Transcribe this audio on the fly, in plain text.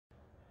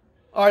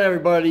All right,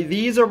 everybody,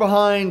 these are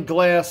behind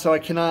glass, so I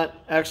cannot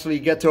actually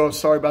get to them.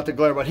 Sorry about the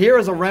glare. But here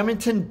is a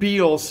Remington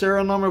Beale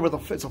serial number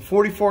with it's a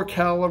 44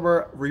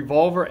 caliber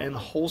revolver and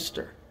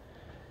holster.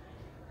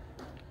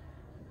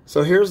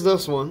 So here's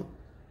this one.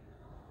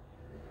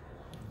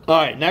 All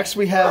right, next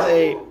we have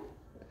a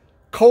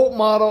Colt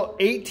model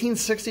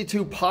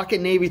 1862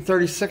 Pocket Navy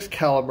 36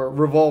 caliber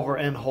revolver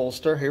and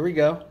holster. Here we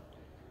go.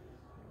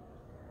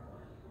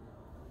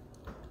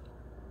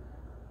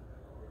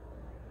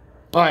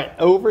 All right,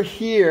 over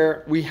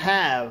here we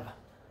have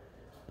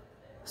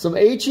some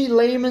H.E.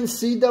 Lehman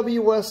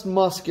C.W. West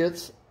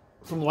muskets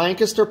from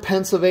Lancaster,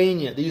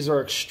 Pennsylvania. These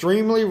are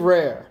extremely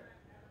rare.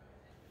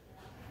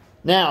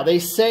 Now, they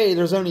say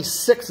there's only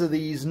 6 of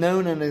these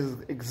known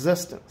in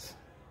existence.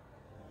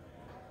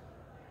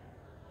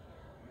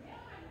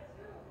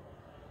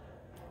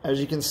 As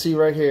you can see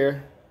right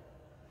here.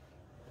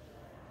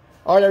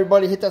 All right,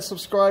 everybody, hit that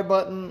subscribe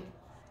button.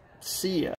 See ya.